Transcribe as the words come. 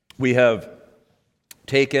We have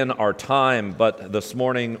taken our time, but this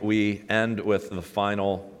morning we end with the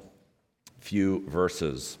final few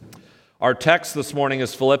verses. Our text this morning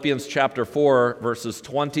is Philippians chapter 4, verses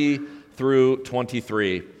 20 through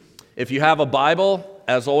 23. If you have a Bible,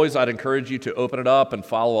 as always, I'd encourage you to open it up and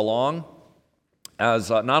follow along,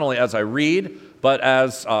 as not only as I read, but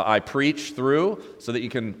as I preach through, so that you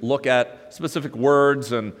can look at specific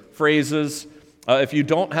words and phrases. If you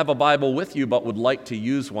don't have a Bible with you but would like to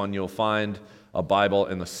use one, you'll find a Bible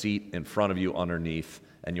in the seat in front of you underneath,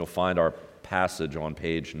 and you'll find our passage on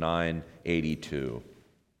page 982.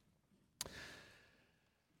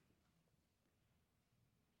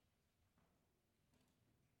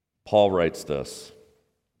 Paul writes this: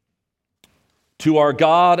 "To our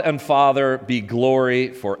God and Father be glory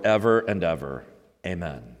forever and ever.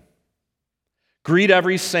 Amen. Greet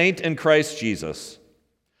every saint in Christ Jesus.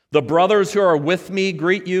 The brothers who are with me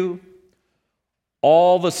greet you.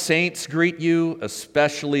 All the saints greet you,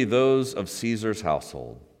 especially those of Caesar's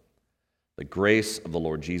household. The grace of the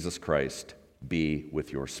Lord Jesus Christ be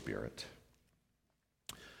with your spirit."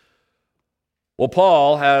 Well,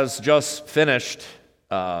 Paul has just finished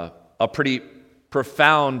a pretty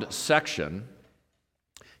profound section.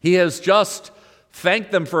 He has just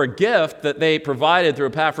thanked them for a gift that they provided through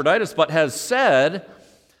Epaphroditus, but has said,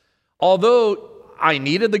 although I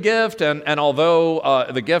needed the gift, and although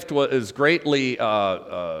the gift is greatly,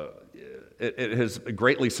 it has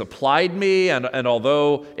greatly supplied me, and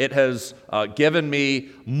although it has given me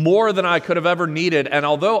more than I could have ever needed, and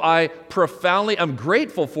although I profoundly am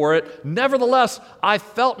grateful for it, nevertheless, I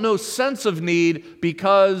felt no sense of need,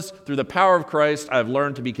 because through the power of Christ, I have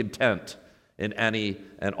learned to be content in any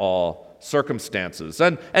and all circumstances.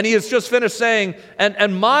 And he has just finished saying,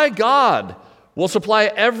 and my God will supply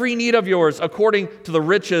every need of yours according to the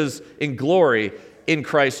riches in glory in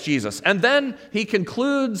Christ Jesus. And then he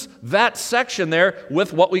concludes that section there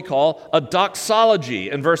with what we call a doxology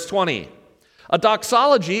in verse 20. A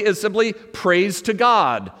doxology is simply praise to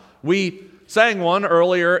God. We sang one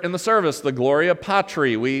earlier in the service, the Gloria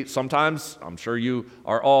Patri. We sometimes, I'm sure you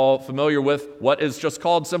are all familiar with what is just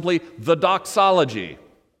called simply the doxology.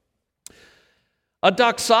 A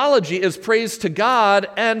doxology is praise to God,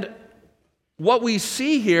 and what we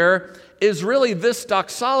see here is really this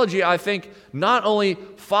doxology, I think, not only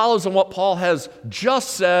follows on what Paul has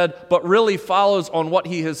just said, but really follows on what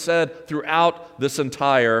he has said throughout this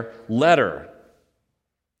entire letter.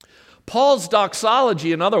 Paul's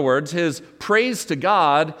doxology, in other words, his praise to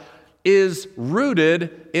God, is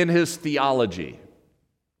rooted in his theology.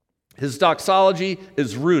 His doxology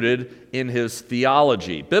is rooted in his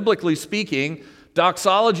theology. Biblically speaking,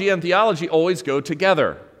 doxology and theology always go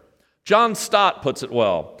together. John Stott puts it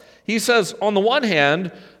well. He says, on the one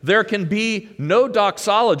hand, there can be no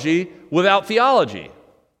doxology without theology.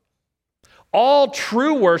 All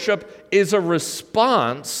true worship is a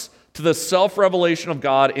response to the self-revelation of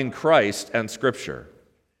God in Christ and Scripture.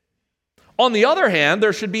 On the other hand,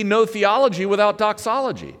 there should be no theology without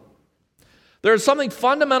doxology. There is something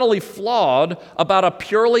fundamentally flawed about a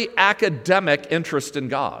purely academic interest in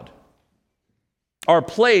God. Our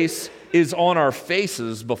place is on our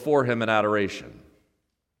faces before Him in adoration.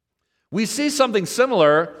 We see something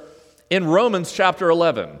similar in Romans chapter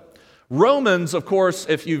 11. Romans, of course,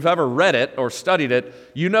 if you've ever read it or studied it,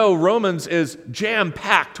 you know Romans is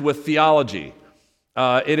jam-packed with theology.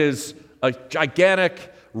 It is a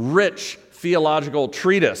gigantic, rich theological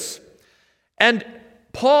treatise. And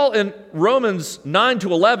Paul in Romans 9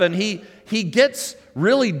 to 11, he gets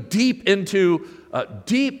really deep into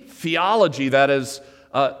deep theology that is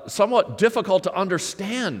somewhat difficult to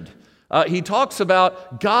understand. He talks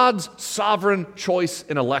about God's sovereign choice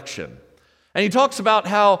in election. And he talks about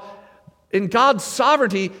how in God's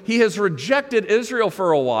sovereignty, He has rejected Israel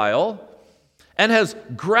for a while and has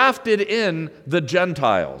grafted in the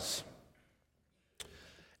Gentiles.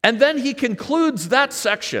 And then he concludes that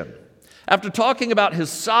section after talking about His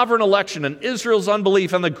sovereign election and Israel's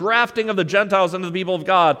unbelief and the grafting of the Gentiles into the people of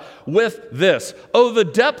God with this: "Oh, the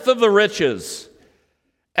depth of the riches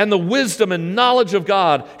and the wisdom and knowledge of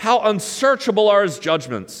God, how unsearchable are His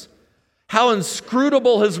judgments, how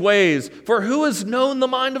inscrutable His ways, for who has known the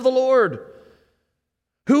mind of the Lord?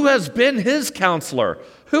 Who has been His counselor?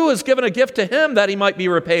 Who has given a gift to Him that He might be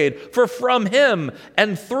repaid? For from Him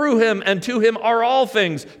and through Him and to Him are all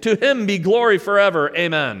things. To Him be glory forever.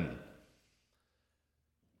 Amen."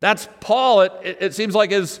 That's Paul, it seems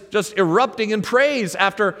like, is just erupting in praise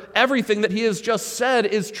after everything that he has just said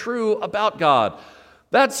is true about God.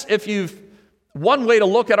 That's, one way to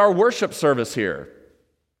look at our worship service here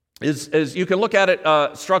is you can look at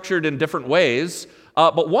it structured in different ways.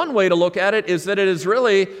 But one way to look at it is that it is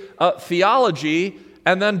really theology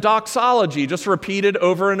and then doxology, just repeated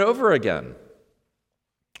over and over again.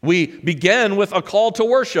 We begin with a call to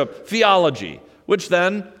worship, theology, which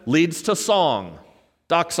then leads to song,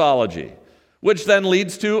 doxology, which then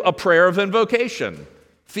leads to a prayer of invocation,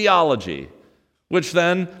 theology, which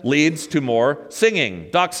then leads to more singing,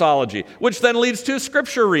 doxology, which then leads to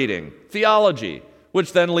scripture reading, theology,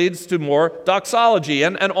 which then leads to more doxology,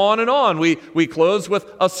 and on and on. We close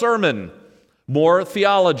with a sermon, more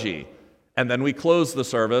theology, and then we close the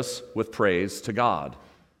service with praise to God,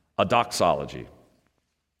 a doxology.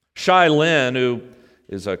 Shai Linne, who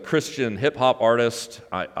is a Christian hip-hop artist,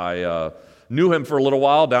 I knew him for a little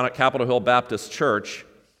while down at Capitol Hill Baptist Church.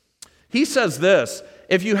 He says this: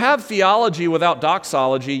 if you have theology without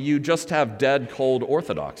doxology, you just have dead, cold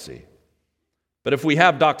orthodoxy. But if we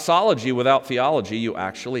have doxology without theology, you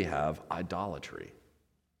actually have idolatry.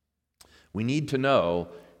 We need to know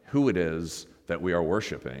who it is that we are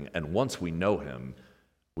worshiping, and once we know him,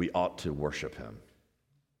 we ought to worship him.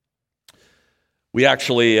 We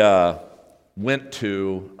actually went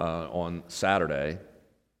to, on Saturday,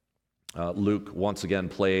 Luke once again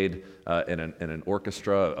played in an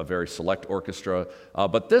orchestra, a very select orchestra,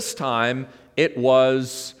 but this time it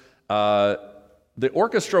was, the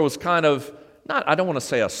orchestra was kind of, not, I don't want to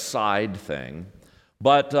say a side thing,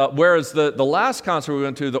 but whereas the last concert we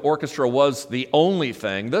went to, the orchestra was the only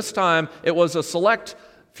thing, this time it was a select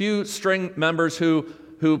few string members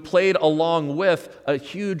who played along with a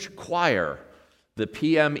huge choir, the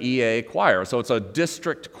PMEA choir. So it's a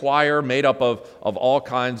district choir made up of all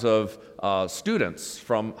kinds of students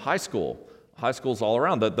from high schools all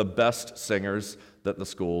around, the best singers that the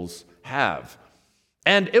schools have.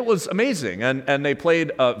 And it was amazing, and they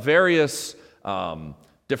played various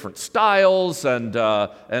different styles, and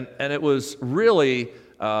it was really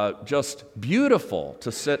just beautiful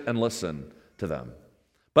to sit and listen to them.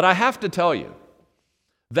 But I have to tell you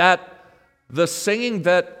that the singing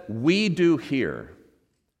that we do here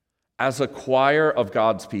as a choir of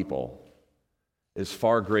God's people is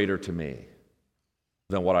far greater to me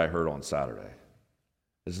than what I heard on Saturday.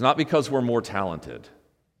 It's not because we're more talented.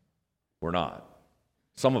 We're not.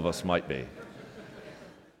 Some of us might be.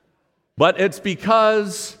 But it's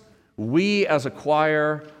because we as a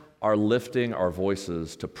choir are lifting our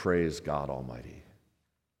voices to praise God Almighty.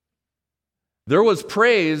 There was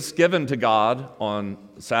praise given to God on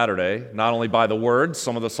Saturday, not only by the words,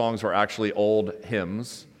 some of the songs were actually old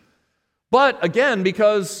hymns, but again,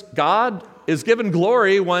 because God is given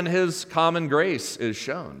glory when his common grace is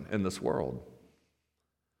shown in this world.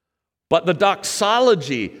 But the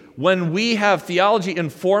doxology, when we have theology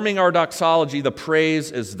informing our doxology, the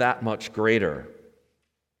praise is that much greater.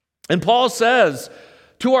 And Paul says,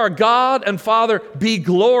 "To our God and Father be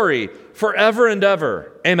glory forever and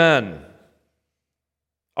ever. Amen."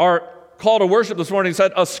 Our call to worship this morning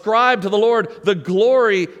said, "Ascribe to the Lord the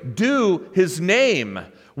glory due his name."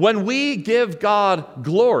 When we give God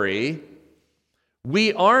glory,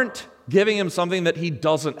 we aren't giving him something that he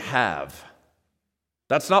doesn't have.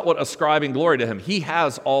 That's not what ascribing glory to him. He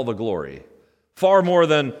has all the glory, far more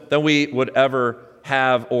than we would ever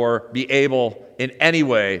have or be able in any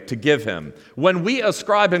way to give him. When we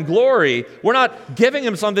ascribe him glory, we're not giving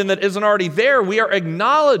him something that isn't already there. We are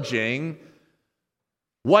acknowledging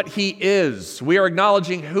what he is. We are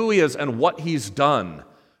acknowledging who he is and what he's done.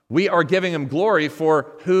 We are giving him glory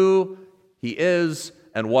for who he is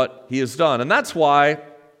and what he has done. And that's why,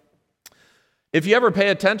 if you ever pay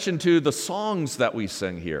attention to the songs that we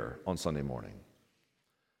sing here on Sunday morning,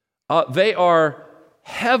 they are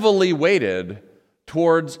heavily weighted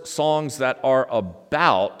towards songs that are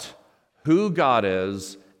about who God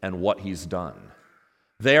is and what he's done.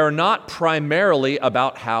 They are not primarily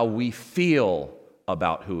about how we feel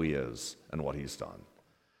about who he is and what he's done.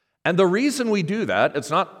 And the reason we do that,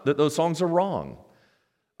 it's not that those songs are wrong.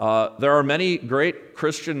 There are many great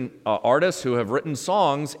Christian artists who have written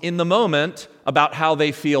songs in the moment about how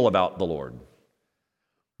they feel about the Lord.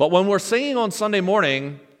 But when we're singing on Sunday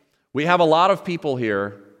morning, we have a lot of people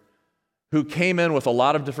here who came in with a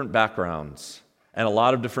lot of different backgrounds and a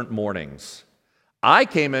lot of different mornings. I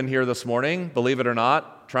came in here this morning, believe it or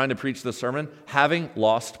not, trying to preach this sermon, having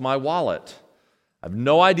lost my wallet. I have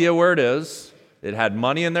no idea where it is. It had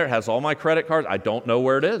money in there. It has all my credit cards. I don't know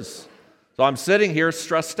where it is. So I'm sitting here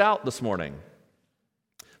stressed out this morning.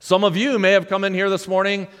 Some of you may have come in here this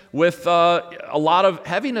morning with a lot of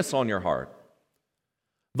heaviness on your heart.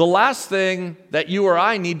 The last thing that you or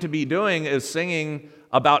I need to be doing is singing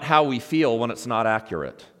about how we feel when it's not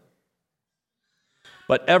accurate.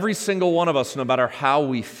 But every single one of us, no matter how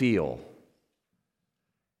we feel,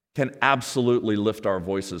 can absolutely lift our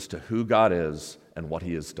voices to who God is and what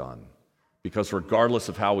he has done. Because regardless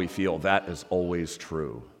of how we feel, that is always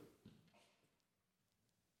true.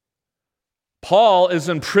 Paul is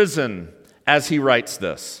in prison as he writes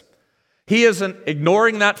this. He isn't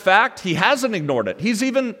ignoring that fact. He hasn't ignored it. He's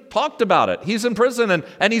even talked about it. He's in prison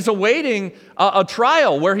and he's awaiting a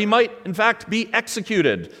trial where he might, in fact, be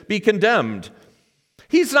executed, be condemned.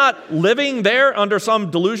 He's not living there under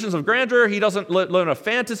some delusions of grandeur. He doesn't live in a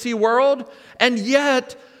fantasy world. And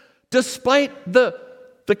yet, despite the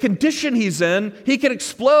condition he's in, he can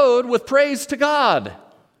explode with praise to God.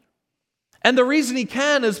 And the reason he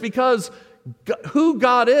can is because who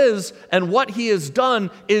God is and what he has done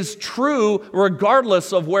is true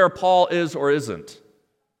regardless of where Paul is or isn't.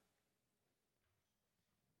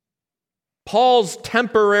 Paul's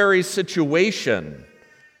temporary situation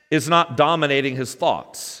is not dominating his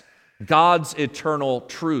thoughts. God's eternal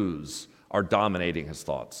truths are dominating his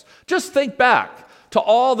thoughts. Just think back to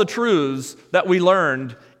all the truths that we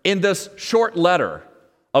learned in this short letter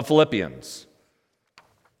of Philippians.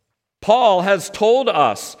 Paul has told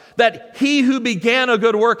us that he who began a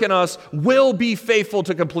good work in us will be faithful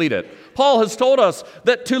to complete it. Paul has told us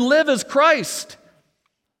that to live is Christ,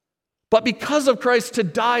 but because of Christ, to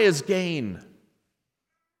die is gain.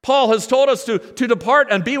 Paul has told us to depart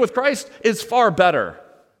and be with Christ is far better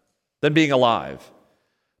than being alive.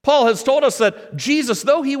 Paul has told us that Jesus,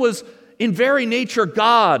 though he was in very nature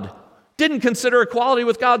God, didn't consider equality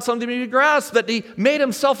with God something to be grasped, that he made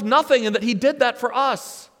himself nothing and that he did that for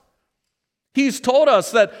us. He's told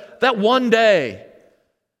us that one day,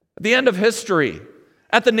 at the end of history,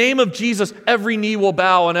 at the name of Jesus, every knee will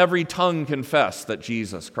bow and every tongue confess that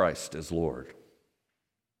Jesus Christ is Lord.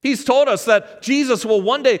 He's told us that Jesus will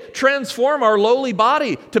one day transform our lowly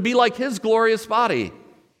body to be like his glorious body.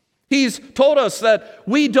 He's told us that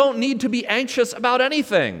we don't need to be anxious about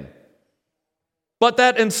anything, but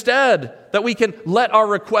that instead, that we can let our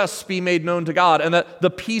requests be made known to God, and that the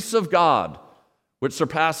peace of God, which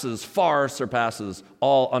far surpasses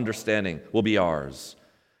all understanding, will be ours.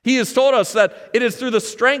 He has told us that it is through the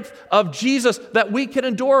strength of Jesus that we can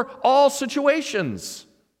endure all situations,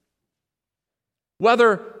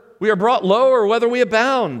 whether we are brought low or whether we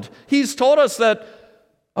abound. He's told us that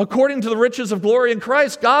according to the riches of glory in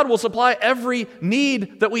Christ, God will supply every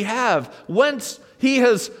need that we have. Whence he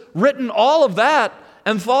has written all of that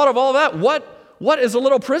and thought of all that, what is a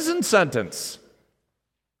little prison sentence?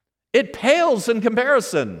 It pales in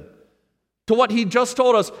comparison to what he just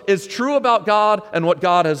told us is true about God and what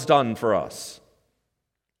God has done for us.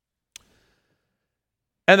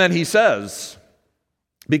 And then he says,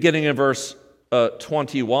 beginning in verse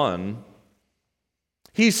 21,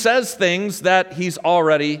 he says things that he's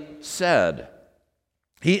already said.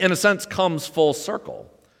 He, in a sense, comes full circle.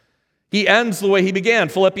 He ends the way he began,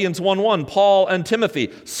 Philippians 1:1, Paul and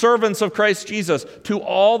Timothy, servants of Christ Jesus, to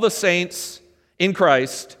all the saints in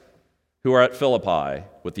Christ who are at Philippi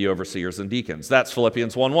with the overseers and deacons. That's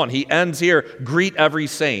Philippians 1:1. He ends here, greet every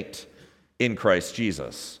saint in Christ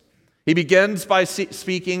Jesus. He begins by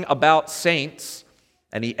speaking about saints,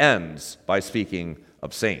 and he ends by speaking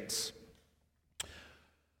of saints.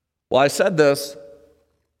 Well, I said this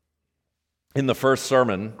in the first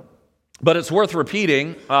sermon, but it's worth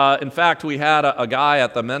repeating. In fact, we had a guy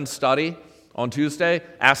at the men's study on Tuesday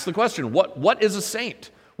ask the question, what is a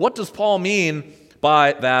saint? What does Paul mean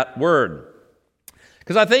by that word?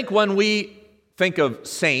 Because I think when we think of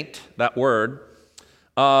saint, that word,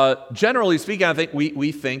 generally speaking, I think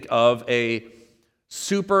we think of a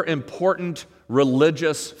super important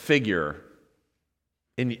religious figure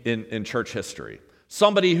in church history.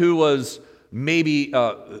 Somebody who was maybe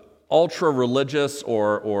ultra religious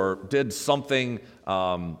or did something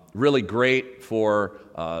really great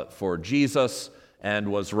for Jesus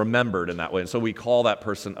and was remembered in that way. And so we call that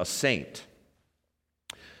person a saint.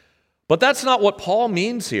 But that's not what Paul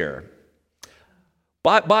means here.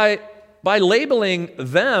 By labeling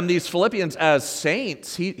them, these Philippians, as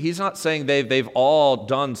saints, he's not saying they've all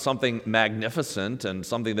done something magnificent and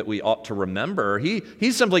something that we ought to remember.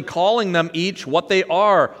 He's simply calling them each what they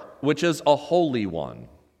are, which is a holy one.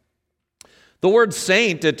 The word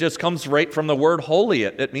saint, it just comes right from the word holy.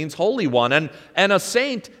 It means holy one. And a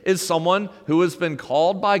saint is someone who has been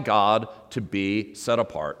called by God to be set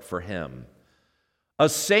apart for him. A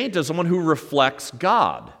saint is someone who reflects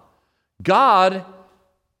God. God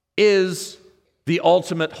is the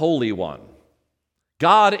ultimate holy one.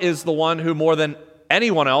 God is the one who more than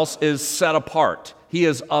anyone else is set apart. He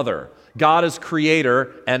is other. God is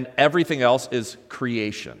creator and everything else is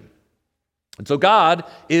creation. And so God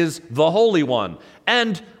is the Holy One.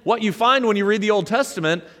 And what you find when you read the Old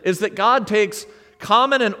Testament is that God takes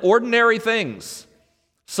common and ordinary things,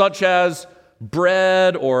 such as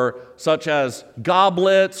bread or such as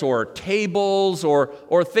goblets or tables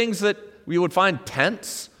or things that we would find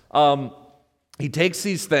tents. He takes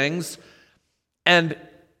these things and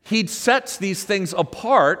he sets these things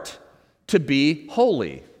apart to be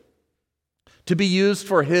holy, to be used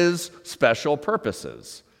for his special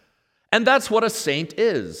purposes. And that's what a saint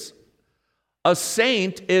is. A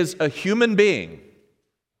saint is a human being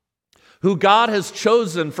who God has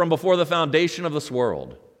chosen from before the foundation of this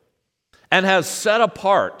world and has set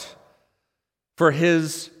apart for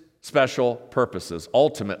his special purposes,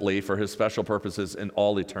 ultimately for his special purposes in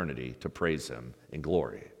all eternity, to praise him in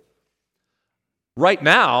glory. Right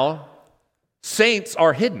now, saints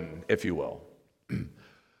are hidden, if you will.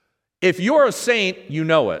 If you're a saint, you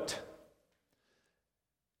know it.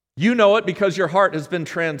 You know it because your heart has been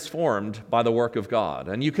transformed by the work of God.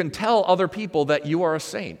 And you can tell other people that you are a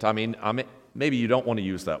saint. I mean, maybe you don't want to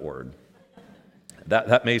use that word.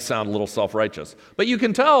 That may sound a little self-righteous. But you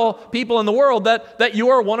can tell people in the world that you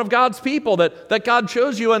are one of God's people, that God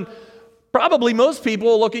chose you, and probably most people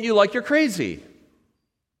will look at you like you're crazy.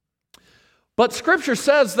 But Scripture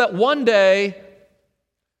says that one day,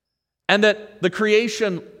 and that the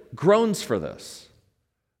creation groans for this,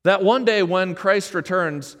 that one day when Christ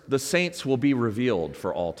returns, the saints will be revealed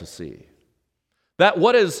for all to see. That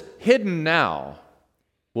what is hidden now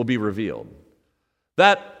will be revealed.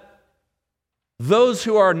 That those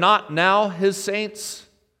who are not now his saints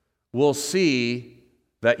will see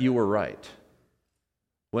that you were right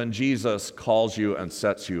when Jesus calls you and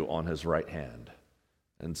sets you on his right hand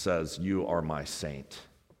and says, "You are my saint.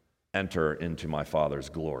 Enter into my Father's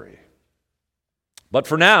glory." But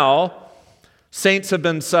for now, saints have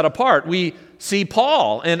been set apart. We see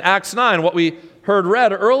Paul in Acts 9, what we heard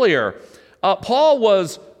read earlier. Paul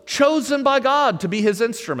was chosen by God to be his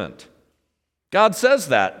instrument. God says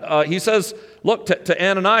that. He says, look, to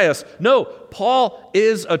Ananias, "No, Paul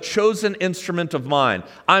is a chosen instrument of mine.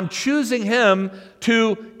 I'm choosing him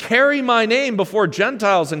to carry my name before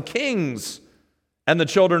Gentiles and kings and the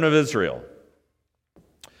children of Israel."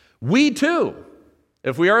 We too,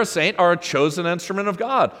 if we are a saint, are a chosen instrument of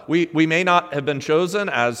God. We may not have been chosen,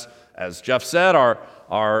 as Jeff said,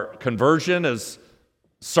 our conversion is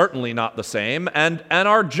certainly not the same, and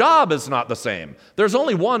our job is not the same. There's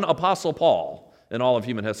only one Apostle Paul in all of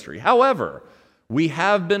human history. However, we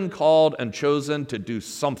have been called and chosen to do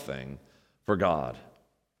something for God.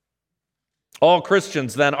 All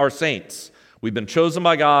Christians then are saints. We've been chosen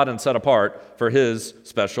by God and set apart for his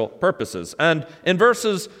special purposes. And in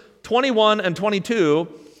verses 21 and 22,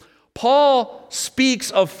 Paul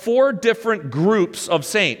speaks of 4 different groups of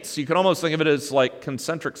saints. You can almost think of it as like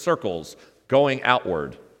concentric circles going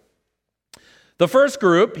outward. The first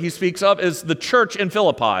group he speaks of is the church in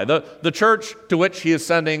Philippi, the church to which he is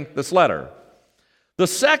sending this letter. The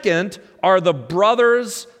second are the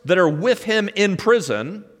brothers that are with him in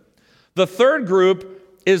prison. The third group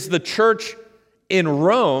is the church in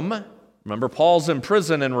Rome. Remember, Paul's in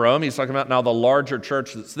prison in Rome. He's talking about now the larger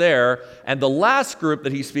church that's there. And the last group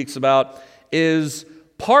that he speaks about is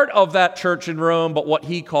part of that church in Rome, but what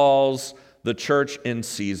he calls the church in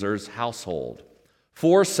Caesar's household.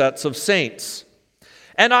 4 sets of saints.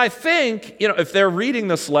 And I think, if they're reading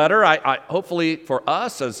this letter, I hopefully for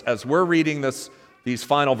us, as we're reading these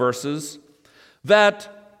final verses, that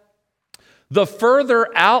the further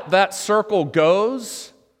out that circle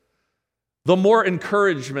goes, the more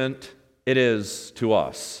encouragement it is to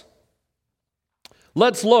us.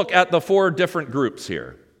 Let's look at the 4 different groups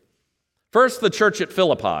here. First, the church at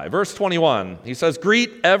Philippi. Verse 21, he says,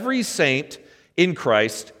 "Greet every saint in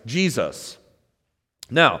Christ Jesus."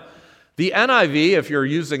 Now, the NIV, if you're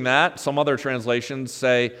using that, some other translations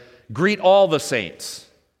say, "Greet all the saints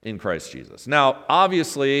in Christ Jesus." Now,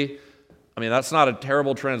 obviously, that's not a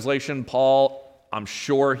terrible translation. Paul, I'm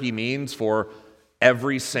sure he means for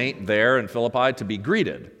every saint there in Philippi to be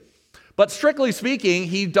greeted. But strictly speaking,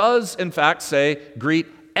 he does, in fact, say, "Greet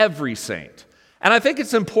every saint." And I think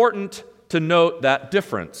it's important to note that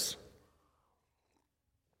difference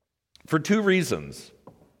for 2 reasons.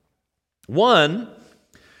 One,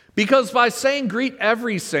 because by saying "greet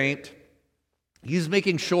every saint," he's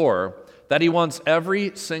making sure that he wants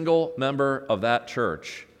every single member of that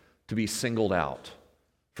church to be singled out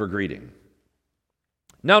for greeting.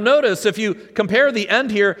 Now notice, if you compare the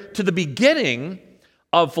end here to the beginning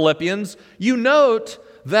of Philippians, you note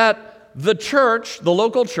that the church, the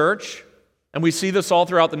local church, and we see this all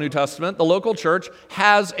throughout the New Testament, the local church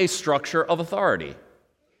has a structure of authority.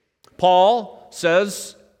 Paul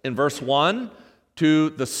says in verse 1 to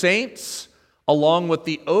the saints along with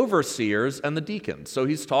the overseers and the deacons. So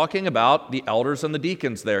he's talking about the elders and the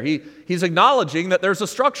deacons there. He's acknowledging that there's a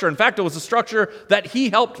structure. In fact, it was a structure that he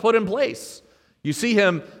helped put in place. You see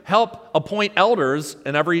him help appoint elders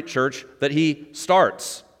in every church that he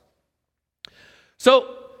starts.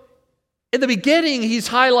 So in the beginning, he's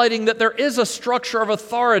highlighting that there is a structure of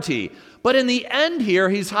authority. But in the end here,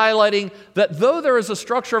 he's highlighting that though there is a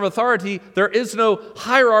structure of authority, there is no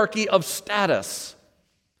hierarchy of status.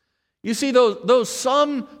 You see, those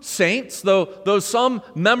some saints, those some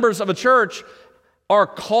members of a church are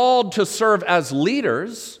called to serve as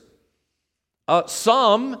leaders,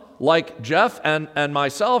 some, like Jeff and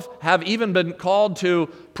myself, have even been called to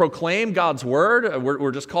proclaim God's word. We're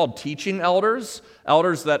just called teaching elders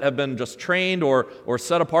that have been just trained or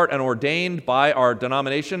set apart and ordained by our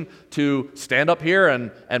denomination to stand up here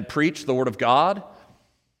and preach the word of God.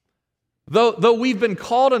 Though we've been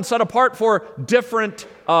called and set apart for different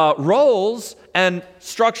roles and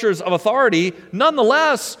structures of authority,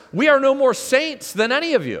 nonetheless, we are no more saints than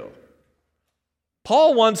any of you.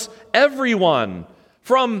 Paul wants everyone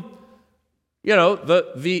from,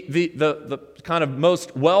 the kind of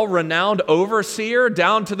most well-renowned overseer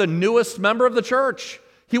down to the newest member of the church.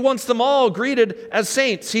 He wants them all greeted as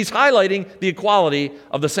saints. He's highlighting the equality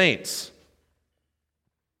of the saints.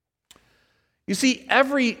 You see,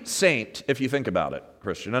 every saint, if you think about it,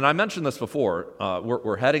 Christian, and I mentioned this before,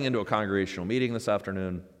 we're heading into a congregational meeting this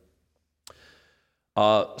afternoon.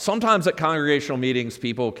 Sometimes at congregational meetings,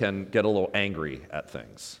 people can get a little angry at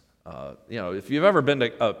things. If you've ever been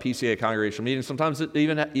to a PCA congregational meeting, sometimes it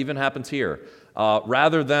even happens here.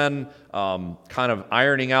 Rather than kind of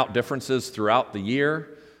ironing out differences throughout the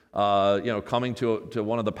year, coming to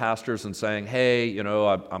one of the pastors and saying, hey,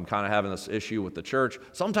 I'm kind of having this issue with the church.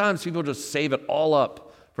 Sometimes people just save it all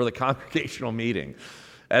up for the congregational meeting.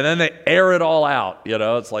 And then they air it all out.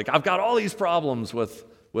 It's like, I've got all these problems with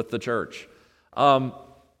the church. But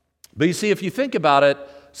you see, if you think about it,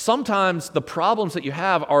 sometimes the problems that you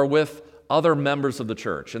have are with other members of the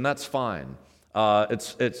church, and that's fine.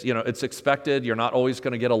 It's expected. You're not always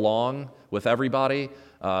going to get along with everybody.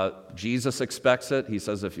 Jesus expects it. He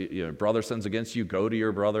says, if your brother sins against you, go to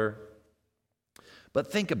your brother. But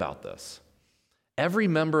think about this. Every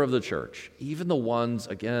member of the church, even the ones,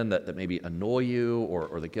 again, that maybe annoy you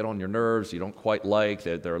or that get on your nerves, you don't quite like,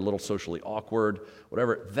 they're a little socially awkward,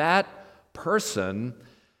 whatever, that person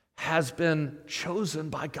has been chosen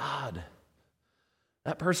by God.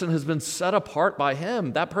 That person has been set apart by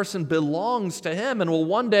Him. That person belongs to Him and will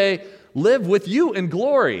one day live with you in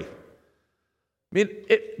glory.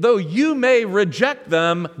 Though you may reject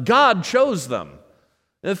them, God chose them.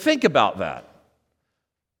 And think about that.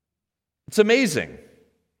 It's amazing.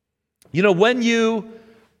 When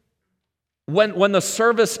the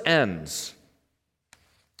service ends,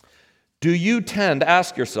 do you tend,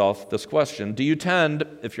 ask yourself this question, do you tend,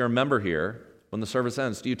 if you're a member here, when the service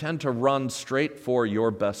ends, do you tend to run straight for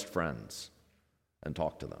your best friends and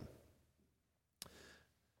talk to them?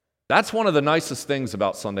 That's one of the nicest things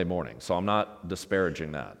about Sunday morning, so I'm not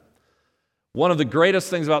disparaging that. One of the greatest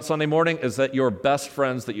things about Sunday morning is that your best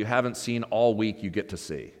friends that you haven't seen all week, you get to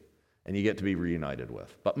see, and you get to be reunited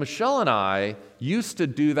with. But Michelle and I used to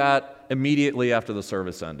do that immediately after the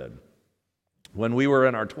service ended. When we were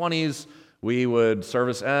in our 20s, we would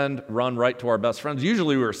service end, run right to our best friends.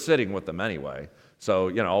 Usually we were sitting with them anyway. So,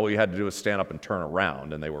 all we had to do was stand up and turn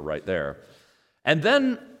around, and they were right there. And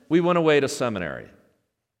then we went away to seminary,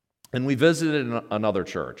 and we visited another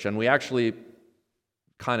church. And we actually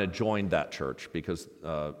kind of joined that church because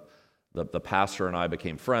the pastor and I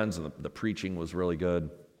became friends, and the preaching was really good.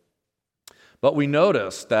 But we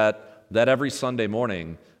noticed that every Sunday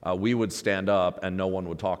morning, we would stand up, and no one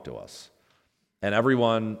would talk to us. And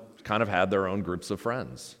everyone kind of had their own groups of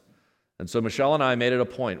friends. And so Michelle and I made it a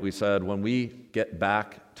point. We said, when we get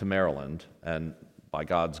back to Maryland, and by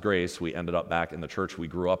God's grace, we ended up back in the church we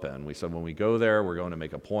grew up in. We said, when we go there, we're going to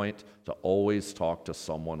make a point to always talk to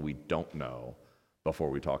someone we don't know before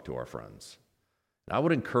we talk to our friends. And I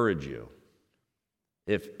would encourage you,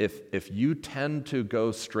 if you tend to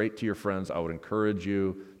go straight to your friends, I would encourage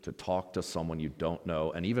you to talk to someone you don't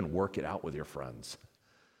know and even work it out with your friends.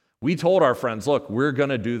 We told our friends, look, we're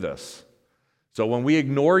going to do this. So when we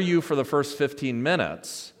ignore you for the first 15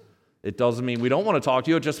 minutes, it doesn't mean we don't want to talk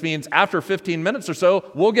to you. It just means after 15 minutes or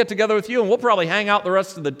so, we'll get together with you and we'll probably hang out the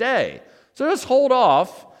rest of the day. So just hold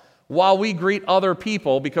off while we greet other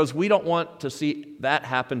people because we don't want to see that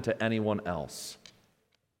happen to anyone else.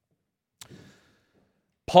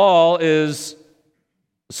 Paul is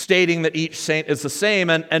stating that each saint is the same.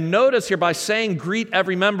 And notice here, by saying greet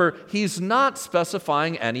every member, he's not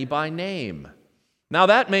specifying any by name. Now,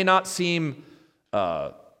 that may not seem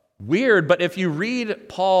weird, but if you read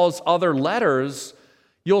Paul's other letters,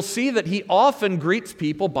 you'll see that he often greets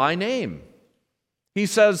people by name. He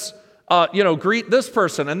says, greet this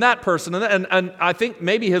person and that person. And I think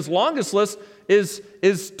maybe his longest list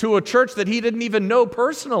is to a church that he didn't even know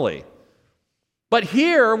personally. But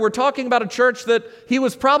here we're talking about a church that he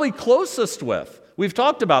was probably closest with. We've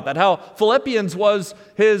talked about that, how Philippians was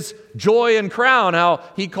his joy and crown, how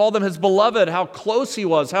he called them his beloved, how close he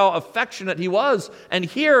was, how affectionate he was. And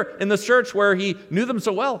here in this church where he knew them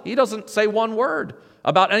so well, he doesn't say one word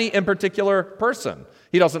about any in particular person.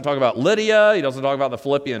 He doesn't talk about Lydia. He doesn't talk about the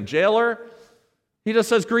Philippian jailer. He just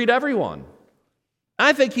says, greet everyone.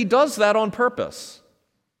 I think he does that on purpose.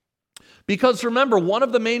 Because remember, one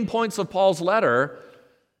of the main points of Paul's letter,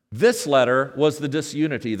 this letter, was the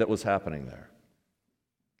disunity that was happening there.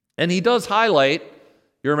 And he does highlight,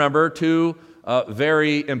 you remember, two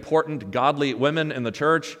very important godly women in the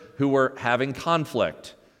church who were having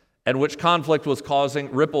conflict, and which conflict was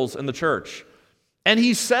causing ripples in the church. And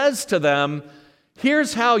he says to them,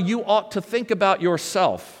 here's how you ought to think about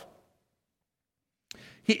yourself.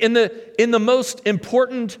 In the most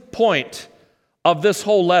important point of this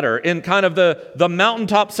whole letter, in kind of the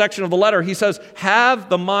mountaintop section of the letter, he says, have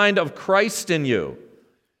the mind of Christ in you.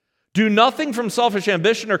 Do nothing from selfish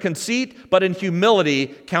ambition or conceit, but in humility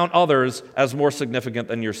count others as more significant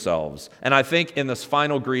than yourselves. And I think in this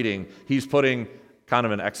final greeting, he's putting kind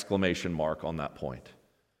of an exclamation mark on that point.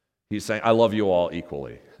 He's saying, I love you all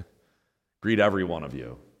equally. Greet every one of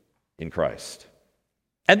you in Christ.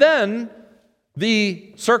 And then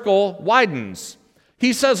the circle widens.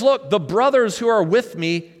 He says, look, the brothers who are with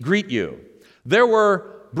me greet you. There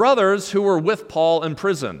were brothers who were with Paul in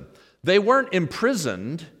prison. They weren't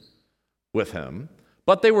imprisoned with him,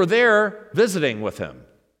 but they were there visiting with him.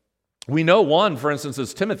 We know one, for instance,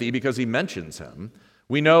 is Timothy because he mentions him.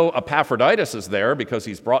 We know Epaphroditus is there because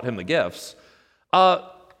he's brought him the gifts.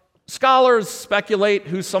 Scholars speculate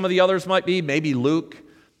who some of the others might be, maybe Luke.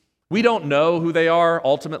 We don't know who they are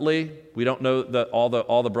ultimately. We don't know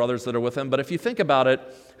all the brothers that are with him. But if you think about it,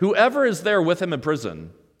 whoever is there with him in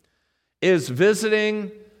prison is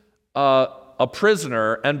visiting a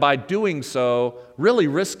prisoner, and by doing so, really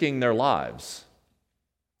risking their lives.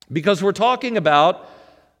 Because we're talking about,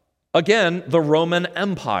 again, the Roman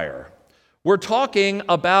Empire. We're talking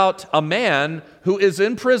about a man who is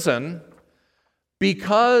in prison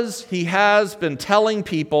because he has been telling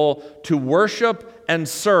people to worship and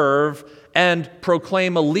serve and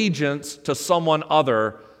proclaim allegiance to someone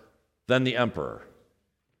other than the emperor.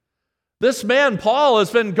 This man, Paul,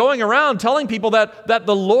 has been going around telling people that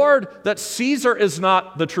the Lord, that Caesar is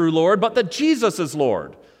not the true Lord, but that Jesus is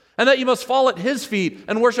Lord, and that you must fall at his feet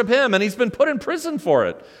and worship him, and he's been put in prison for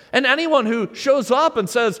it. And anyone who shows up and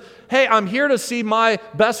says, hey, I'm here to see my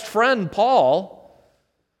best friend, Paul,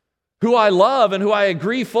 who I love and who I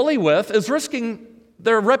agree fully with, is risking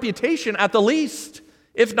their reputation at the least,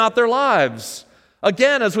 if not their lives.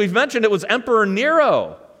 Again, as we've mentioned, it was Emperor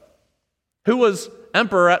Nero who was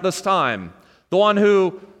emperor at this time, the one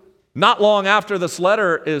who, not long after this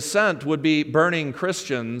letter is sent, would be burning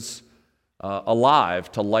Christians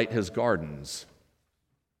alive to light his gardens.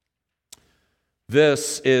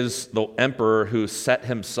 This is the emperor who set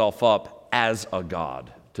himself up as a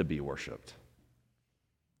god to be worshipped.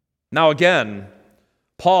 Now again,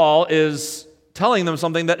 Paul is telling them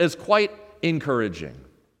something that is quite encouraging.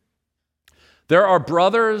 There are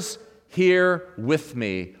brothers here with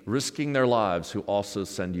me, risking their lives, who also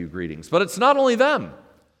send you greetings. But it's not only them.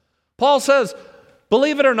 Paul says,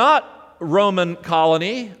 believe it or not, Roman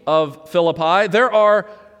colony of Philippi, there are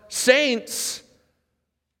saints,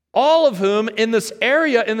 all of whom in this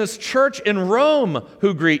area, in this church in Rome,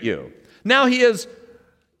 who greet you. Now he is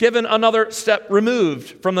given another step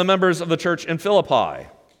removed from the members of the church in Philippi.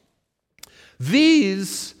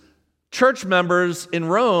 These church members in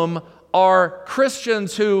Rome are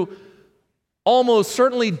Christians who almost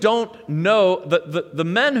certainly don't know, the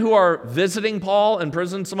men who are visiting Paul in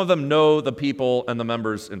prison, some of them know the people and the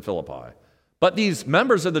members in Philippi. But these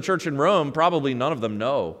members of the church in Rome, probably none of them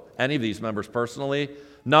know any of these members personally.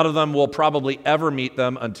 None of them will probably ever meet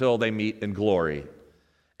them until they meet in glory.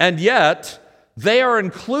 And yet, they are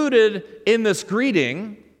included in this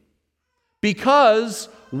greeting because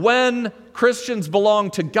when Christians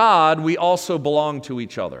belong to God, we also belong to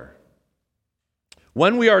each other.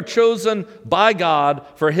 When we are chosen by God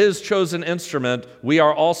for his chosen instrument, we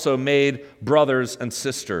are also made brothers and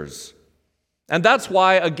sisters. And that's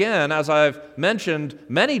why, again, as I've mentioned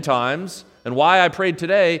many times, and why I prayed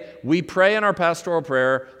today, we pray in our pastoral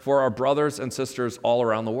prayer for our brothers and sisters all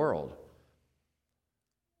around the world.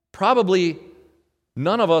 Probably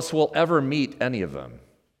None of us will ever meet any of them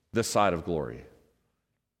this side of glory.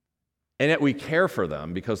 And yet we care for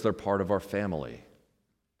them because they're part of our family.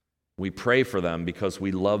 We pray for them because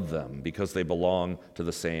we love them, because they belong to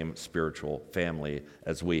the same spiritual family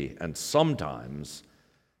as we. And sometimes,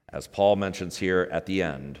 as Paul mentions here at the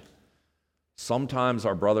end, sometimes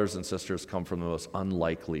our brothers and sisters come from the most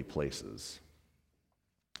unlikely places.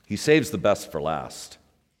 He saves the best for last.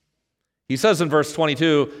 He says in verse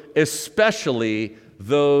 22, especially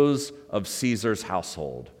those of Caesar's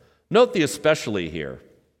household. Note the especially here.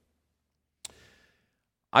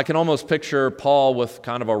 I can almost picture Paul with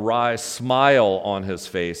kind of a wry smile on his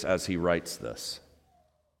face as he writes this.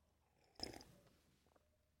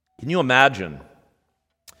 Can you imagine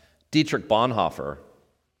Dietrich Bonhoeffer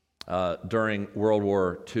during World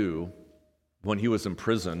War II, when he was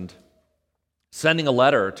imprisoned, sending a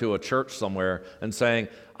letter to a church somewhere and saying,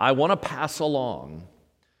 I want to pass along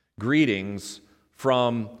greetings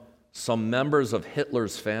from some members of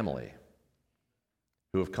Hitler's family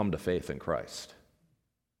who have come to faith in Christ.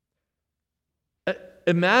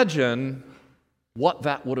 Imagine what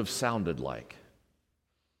that would have sounded like.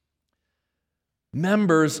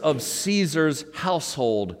 Members of Caesar's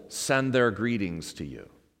household send their greetings to you.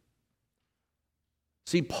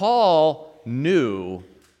 See, Paul knew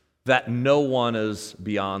that no one is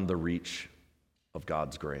beyond the reach of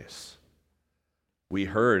God's grace. We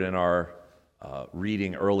heard in our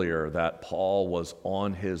reading earlier that Paul was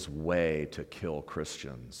on his way to kill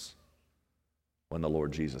Christians when the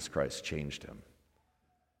Lord Jesus Christ changed him.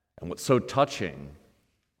 And what's so touching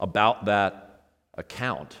about that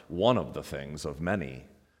account, one of the things of many,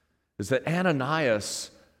 is that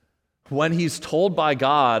Ananias, when he's told by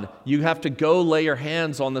God, you have to go lay your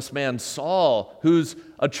hands on this man Saul, who's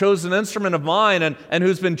a chosen instrument of mine and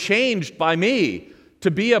who's been changed by me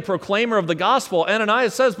to be a proclaimer of the gospel,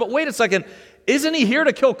 Ananias says, but wait a second, isn't he here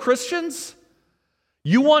to kill Christians?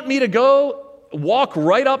 You want me to go walk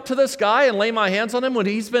right up to this guy and lay my hands on him when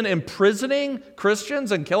he's been imprisoning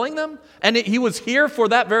Christians and killing them? And he was here for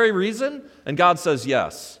that very reason? And God says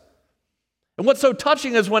yes. And what's so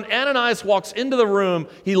touching is when Ananias walks into the room,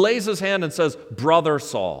 he lays his hand and says, Brother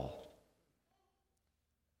Saul.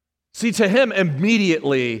 See, to him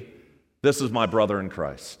immediately, this is my brother in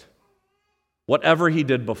Christ. Whatever he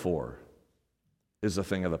did before is a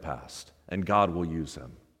thing of the past, and God will use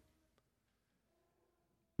him.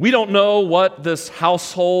 We don't know what this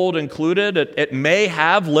household included. It may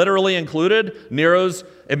have literally included Nero's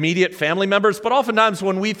immediate family members, but oftentimes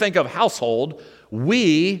when we think of household,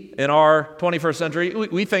 we, in our 21st century,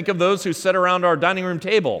 we think of those who sit around our dining room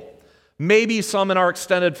table, maybe some in our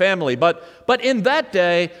extended family. But in that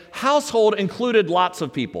day, household included lots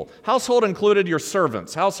of people. Household included your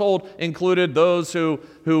servants. Household included those who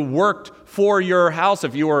worked for your house.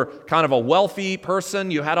 If you were kind of a wealthy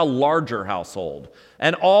person, you had a larger household.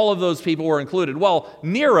 And all of those people were included. Well,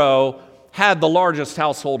 Nero had the largest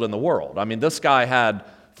household in the world. I mean, this guy had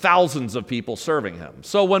thousands of people serving him.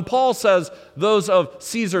 So when Paul says those of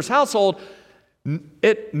Caesar's household,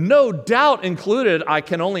 it no doubt included, I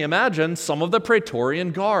can only imagine, some of the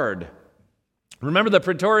Praetorian Guard. Remember, the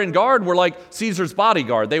Praetorian Guard were like Caesar's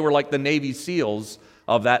bodyguard. They were like the Navy SEALs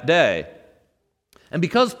of that day. And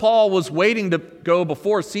because Paul was waiting to go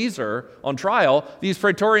before Caesar on trial, these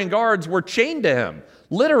Praetorian Guards were chained to him,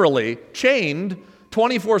 literally chained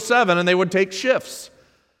 24/7, and they would take shifts.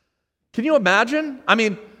 Can you imagine? I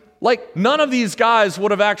mean, like, none of these guys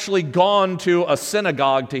would have actually gone to a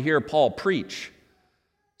synagogue to hear Paul preach.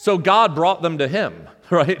 So God brought them to him,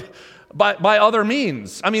 right? By other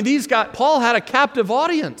means. I mean, these guys, Paul had a captive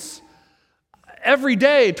audience. Every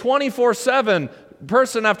day, 24/7,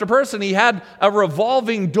 person after person, he had a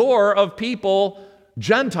revolving door of people,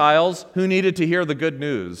 Gentiles, who needed to hear the good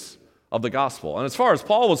news of the gospel. And as far as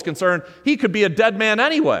Paul was concerned, he could be a dead man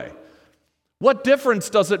anyway. What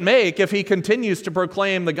difference does it make if he continues to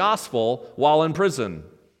proclaim the gospel while in prison?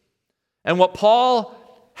 And what Paul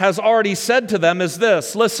has already said to them is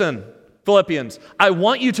this: listen, Philippians, I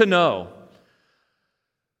want you to know.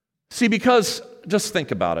 See, because just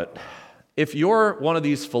think about it. If you're one of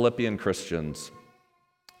these Philippian Christians,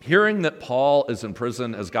 hearing that Paul is in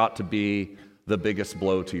prison has got to be the biggest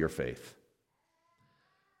blow to your faith.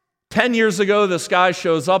 10 years ago, this guy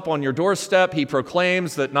shows up on your doorstep. He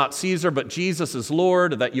proclaims that not Caesar, but Jesus is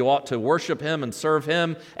Lord, that you ought to worship him and serve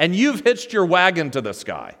him. And you've hitched your wagon to this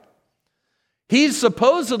guy. He's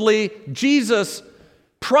supposedly Jesus'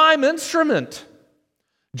 prime instrument.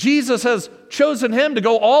 Jesus has chosen him to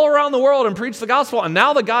go all around the world and preach the gospel, and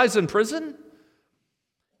now the guy's in prison?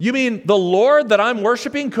 You mean the Lord that I'm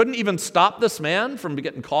worshiping couldn't even stop this man from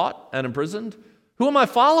getting caught and imprisoned? Who am I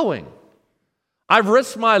following? I've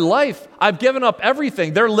risked my life. I've given up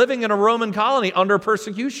everything. They're living in a Roman colony under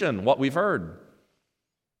persecution, what we've heard.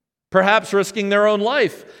 Perhaps risking their own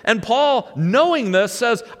life. And Paul, knowing this,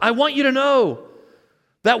 says, I want you to know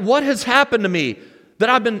that what has happened to me, that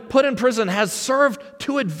I've been put in prison, has served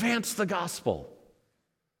to advance the gospel.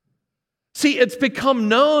 See, it's become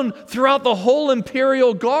known throughout the whole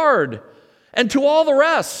imperial guard and to all the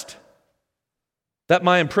rest that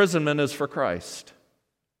my imprisonment is for Christ.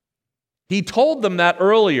 He told them that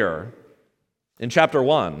earlier in chapter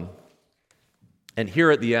 1. And here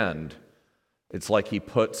at the end, it's like he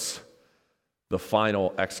puts the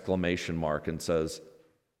final exclamation mark and says,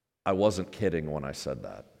 I wasn't kidding when I said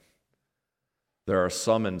that. There are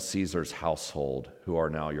some in Caesar's household who are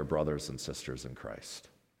now your brothers and sisters in Christ.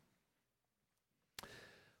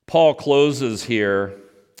 Paul closes here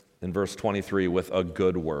in verse 23 with a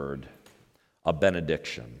good word, a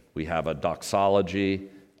benediction. We have a doxology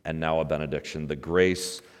and now a benediction. The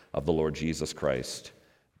grace of the Lord Jesus Christ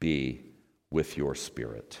be with your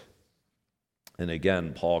spirit. And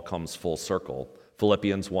again, Paul comes full circle.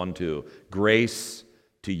 Philippians 1:2, grace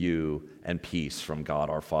to you and peace from God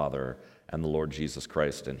our Father and the Lord Jesus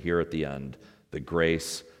Christ. And here at the end, the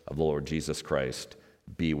grace of the Lord Jesus Christ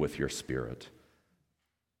be with your spirit.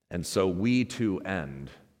 And so we too end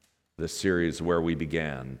this series where we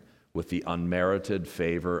began, with the unmerited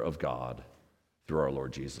favor of God through our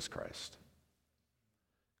Lord Jesus Christ.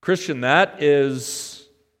 Christian, that is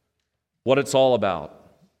what it's all about.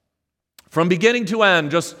 From beginning to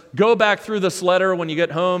end, just go back through this letter when you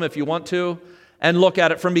get home if you want to, and look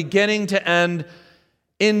at it from beginning to end.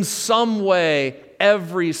 In some way,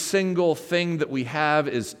 every single thing that we have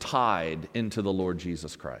is tied into the Lord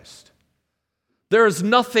Jesus Christ. There is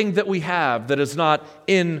nothing that we have that is not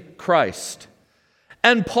in Christ.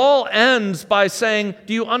 And Paul ends by saying,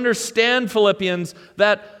 do you understand, Philippians,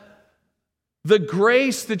 that the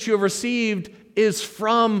grace that you have received is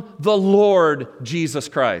from the Lord Jesus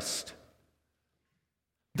Christ?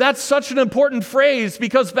 That's such an important phrase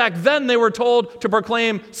because back then they were told to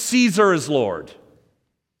proclaim Caesar is Lord.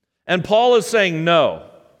 And Paul is saying, no,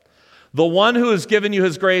 the one who has given you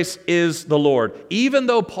his grace is the Lord. Even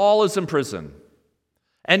though Paul is in prison,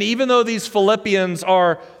 and even though these Philippians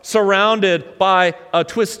are surrounded by a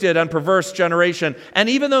twisted and perverse generation, and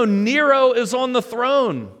even though Nero is on the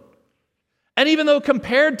throne, and even though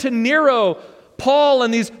compared to Nero, Paul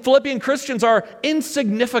and these Philippian Christians are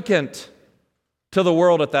insignificant to the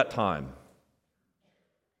world at that time,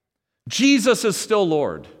 Jesus is still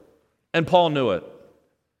Lord, and Paul knew it.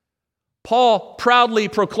 Paul proudly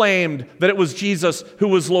proclaimed that it was Jesus who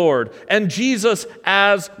was Lord, and Jesus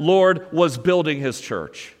as Lord was building his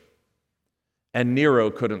church. And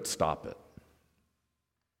Nero couldn't stop it.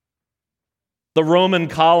 The Roman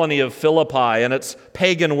colony of Philippi and its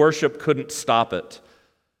pagan worship couldn't stop it.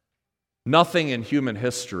 Nothing in human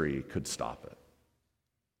history could stop it.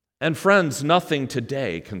 And friends, nothing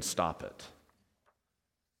today can stop it.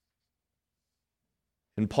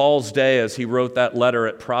 In Paul's day, as he wrote that letter,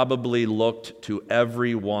 it probably looked to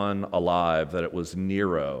everyone alive that it was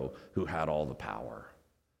Nero who had all the power.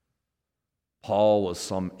 Paul was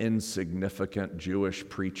some insignificant Jewish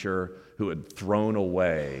preacher who had thrown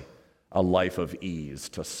away a life of ease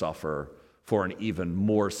to suffer for an even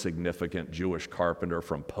more significant Jewish carpenter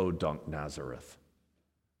from Podunk, Nazareth.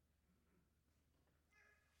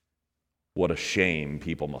 What a shame,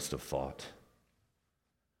 people must have thought.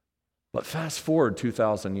 But fast forward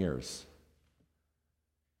 2,000 years.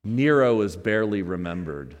 Nero is barely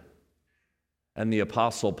remembered, and the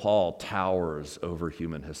Apostle Paul towers over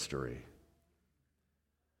human history.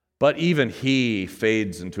 But even he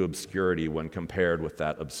fades into obscurity when compared with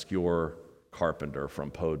that obscure carpenter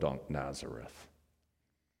from Podunk, Nazareth,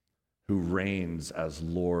 who reigns as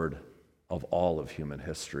Lord of all of human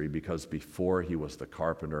history, because before he was the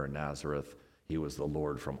carpenter in Nazareth, he was the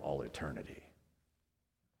Lord from all eternity.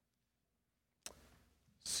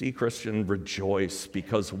 See, Christian, rejoice,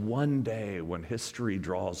 because one day when history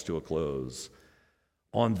draws to a close,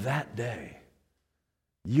 on that day,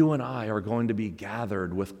 you and I are going to be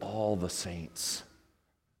gathered with all the saints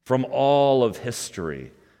from all of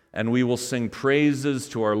history, and we will sing praises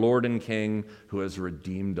to our Lord and King who has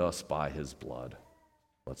redeemed us by his blood.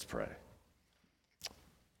 Let's pray.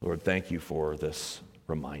 Lord, thank you for this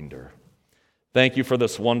reminder. Thank you for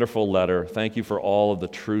this wonderful letter. Thank you for all of the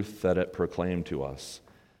truth that it proclaimed to us.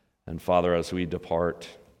 And Father, as we depart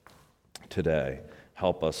today,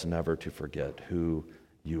 help us never to forget who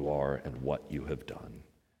you are and what you have done.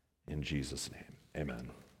 In Jesus' name,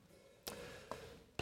 amen.